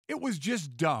It was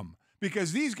just dumb.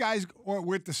 Because these guys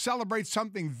were to celebrate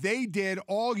something they did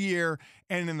all year,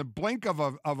 and in the blink of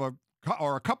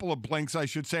a couple of blinks, I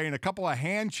should say, and a couple of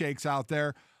handshakes out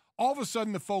there, all of a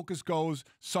sudden the focus goes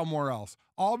somewhere else.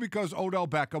 All because Odell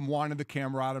Beckham wanted the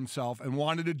camera out himself and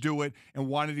wanted to do it and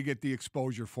wanted to get the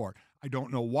exposure for it. I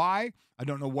don't know why. I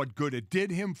don't know what good it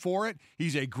did him for it.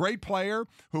 He's a great player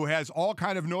who has all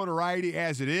kind of notoriety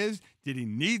as it is. Did he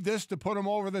need this to put him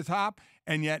over the top?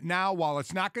 And yet now, while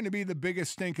it's not going to be the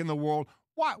biggest stink in the world,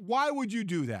 why would you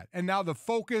do that? And now the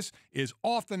focus is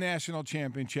off the national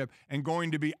championship and going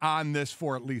to be on this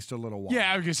for at least a little while.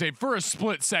 Yeah, I was going to say, for a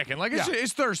split second. Like,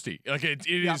 it's thirsty. Like, it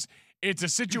is... It's a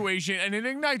situation, and it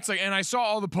ignites. Like, and I saw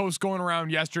all the posts going around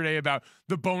yesterday about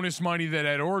the bonus money that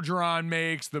Ed Orgeron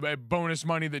makes, the bonus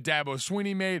money that Dabo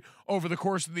Swinney made over the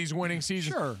course of these winning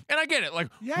seasons. Sure. And I get it. Like,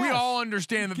 we all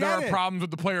understand that there are problems with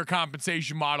the player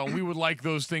compensation model, and we would like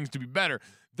those things to be better.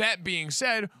 That being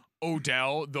said,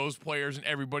 Odell, those players, and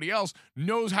everybody else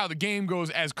knows how the game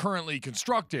goes as currently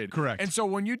constructed. Correct. And so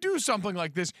when you do something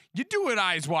like this, you do it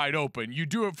eyes wide open. You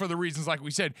do it for the reasons, like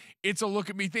we said, it's a look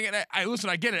at me thing. And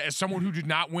I get it. As someone who did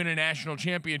not win a national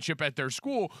championship at their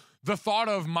school, the thought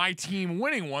of my team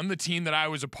winning one, the team that I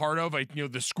was a part of,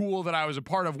 the school that I was a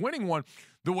part of winning one,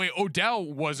 the way Odell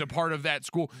was a part of that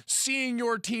school, seeing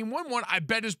your team win one, I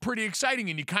bet is pretty exciting.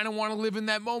 And you kind of want to live in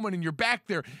that moment, and you're back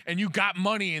there and you got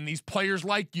money and these players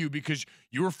like you because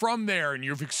you were from there and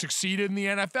you've succeeded in the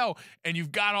NFL and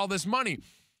you've got all this money.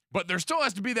 But there still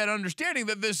has to be that understanding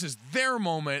that this is their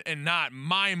moment and not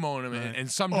my moment. Right. And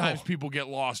sometimes people get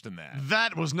lost in that.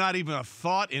 That was not even a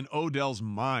thought in Odell's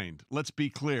mind. Let's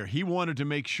be clear. He wanted to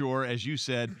make sure, as you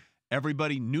said,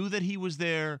 everybody knew that he was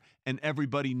there, and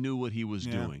everybody knew what he was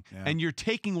doing. Yeah. And you're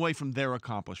taking away from their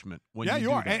accomplishment when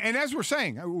you are. And as we're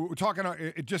saying, we're talking,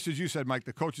 just as you said, Mike,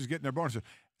 the coaches getting their bonuses.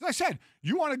 As I said,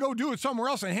 you want to go do it somewhere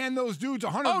else and hand those dudes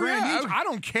 $100,000 each? I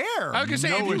don't care. I was going to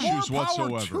say, no issues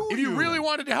whatsoever. If you really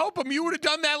wanted to help them, you would have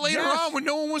done that later on when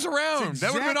no one was around.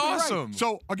 That would have been awesome. Right.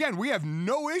 So, again, we have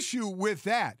no issue with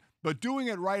that. But doing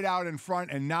it right out in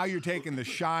front, and now you're taking the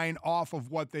shine off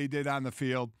of what they did on the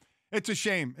field. It's a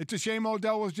shame. It's a shame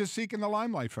Odell was just seeking the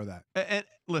limelight for that. And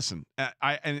listen,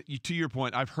 to your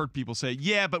point, I've heard people say,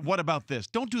 yeah, but what about this?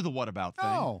 Don't do the what about thing.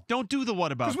 No. Don't do the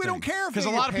what about thing. Because we don't care if Because a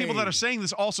lot of people that are saying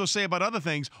this also say about other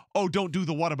things, oh, don't do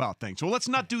the what about thing. So let's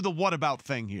not do the what about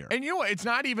thing here. And you know what? It's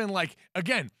not even like,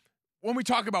 again, when we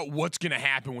talk about what's going to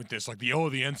happen with this, like the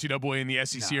NCAA and the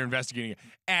SEC are investigating it.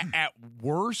 At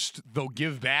worst, they'll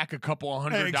give back a couple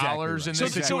of $100 in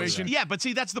this situation. Yeah, but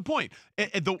see, that's the point.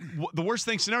 The worst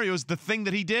thing scenario is the thing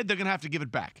that he did, they're going to have to give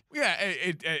it back. Yeah,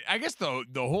 I guess the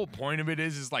whole point of it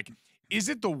is like, is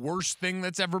it the worst thing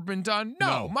that's ever been done?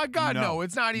 No. My God, no.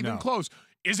 It's not even close.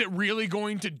 Is it really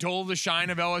going to dull the shine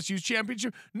of LSU's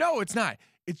championship? No, it's not.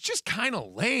 It's just kind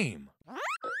of lame.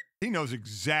 He knows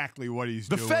exactly what he's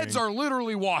doing. The feds are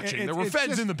literally watching. There were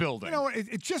feds in the building. You know,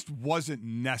 it just wasn't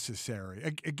necessary.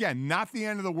 Again, not the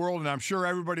end of the world, and I'm sure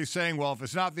everybody's saying, well, if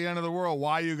it's not the end of the world,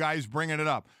 why are you guys bringing it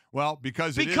up? Well,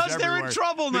 because it is everywhere. Because they're in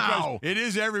trouble now. Because it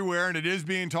is everywhere, and it is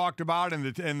being talked about, and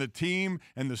the team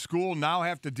and the school now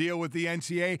have to deal with the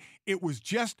NCAA. It was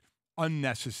just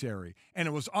unnecessary, and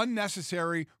it was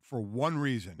unnecessary for one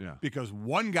reason, because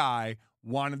one guy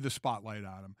wanted the spotlight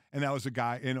on him, and that was a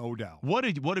guy in Odell. What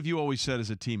have you always said as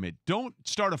a teammate? Don't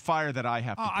start a fire that I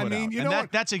have to put out. You know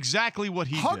that's exactly what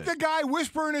he Hug did. the guy,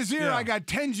 whisper in his ear, I got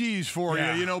 10 G's for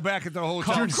you, back at the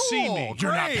hotel. Come see me.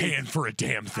 You're not paying for a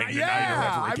damn thing tonight or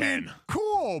ever again. I mean,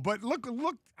 cool, but look,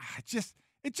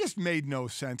 it just made no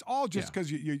sense. All just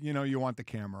because you want the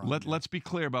camera on. Let's be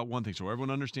clear about one thing so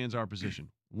everyone understands our position.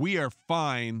 We are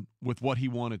fine with what he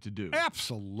wanted to do.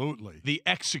 Absolutely. The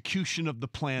execution of the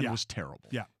plan was terrible.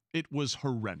 Yeah. It was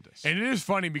horrendous. And it is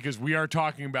funny because we are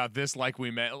talking about this like we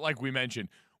mentioned.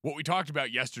 What we talked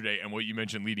about yesterday and what you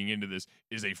mentioned leading into this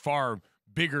is a far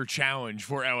bigger challenge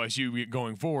for LSU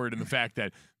going forward, and the fact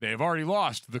that they have already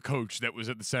lost the coach that was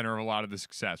at the center of a lot of the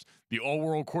success. The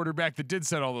all-world quarterback that did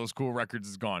set all those cool records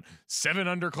is gone. 7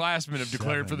 underclassmen have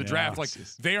declared for the draft. Like,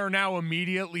 they are now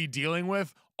immediately dealing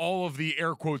with all of the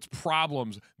air quotes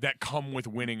problems that come with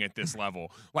winning at this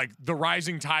level. Like the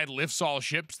rising tide lifts all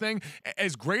ships thing.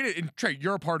 As great, and Trey,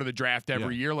 you're a part of the draft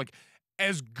every year. Like,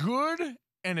 as good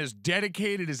and as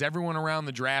dedicated as everyone around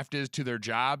the draft is to their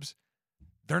jobs,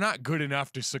 they're not good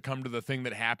enough to succumb to the thing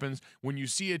that happens. When you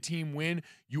see a team win,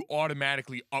 you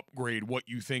automatically upgrade what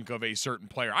you think of a certain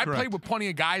player. I played with plenty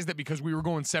of guys that because we were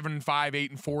going 7-5,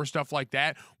 8-4, stuff like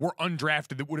that, were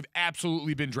undrafted that would have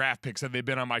absolutely been draft picks had they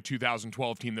been on my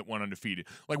 2012 team that went undefeated.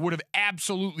 Like, would have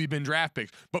absolutely been draft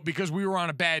picks. But because we were on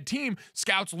a bad team,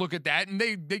 scouts look at that, and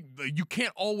you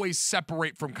can't always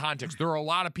separate from context. There are a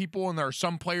lot of people, and there are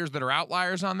some players that are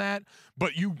outliers on that,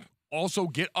 but you also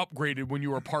get upgraded when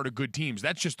you are part of good teams.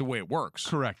 That's just the way it works.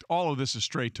 Correct. All of this is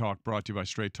Straight Talk, brought to you by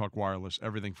Straight Talk Wireless.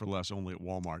 Everything for less, only at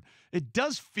Walmart. It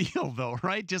does feel, though,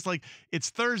 right? Just like it's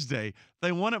Thursday,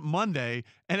 they won it Monday,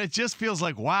 and it just feels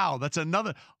like, wow, that's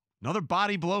another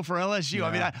body blow for LSU. Yeah.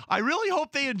 I mean, I really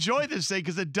hope they enjoy this thing,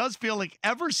 because it does feel like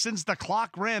ever since the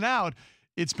clock ran out,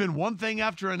 it's been one thing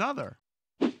after another.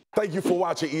 Thank you for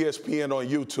watching ESPN on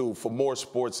YouTube. For more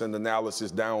sports and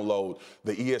analysis, download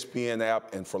the ESPN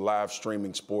app, and for live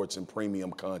streaming sports and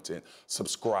premium content,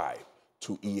 subscribe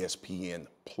to ESPN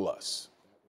Plus.